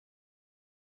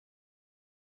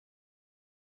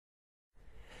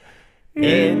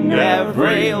In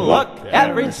every look,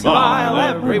 every smile,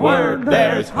 every word,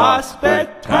 there's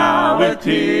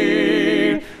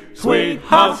hospitality. Sweet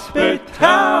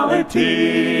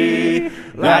hospitality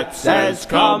that says,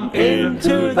 come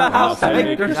into the house and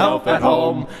make yourself at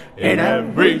home. In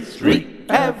every street,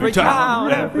 every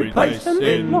town, every place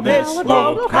in this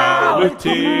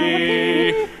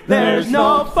locality, there's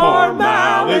no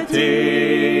formality.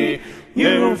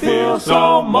 You feel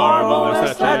so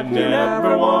marvelous that you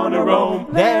never want to roam.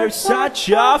 There's such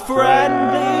a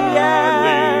friendly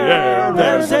air.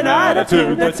 There's an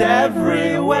attitude that's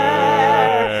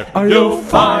everywhere. You'll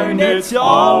find it's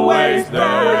always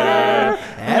there.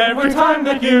 Every time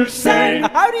that you say,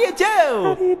 how do you do?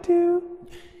 How do you do?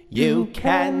 You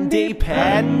can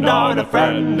depend on a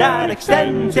friend that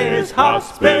extends his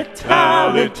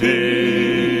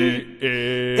hospitality.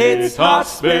 It's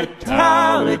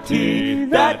hospitality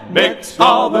that makes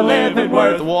all the living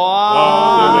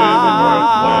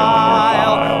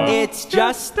worthwhile. It's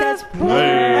just as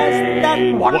pleasant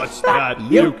and what's that?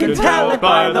 You can tell it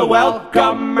by the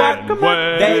welcome mat.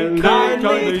 They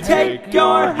kindly take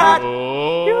your hat.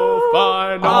 You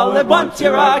find all at once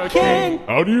you're a king.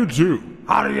 How do you do?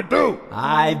 How do you do?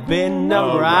 I've been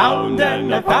around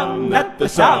and I found that the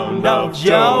sound of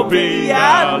joviality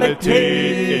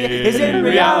is in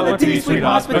reality sweet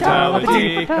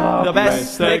hospitality. The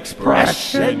best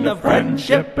expression of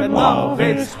friendship and love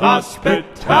is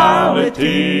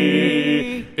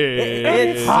hospitality.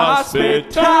 It's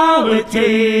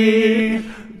hospitality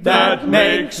that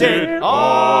makes it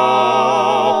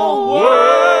all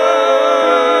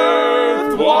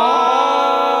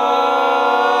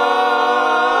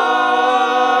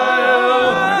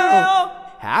worthwhile.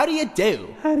 How do you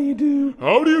do? How do you do?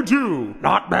 How do you do?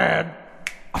 Not bad.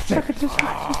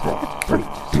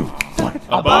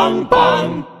 A bong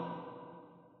bong.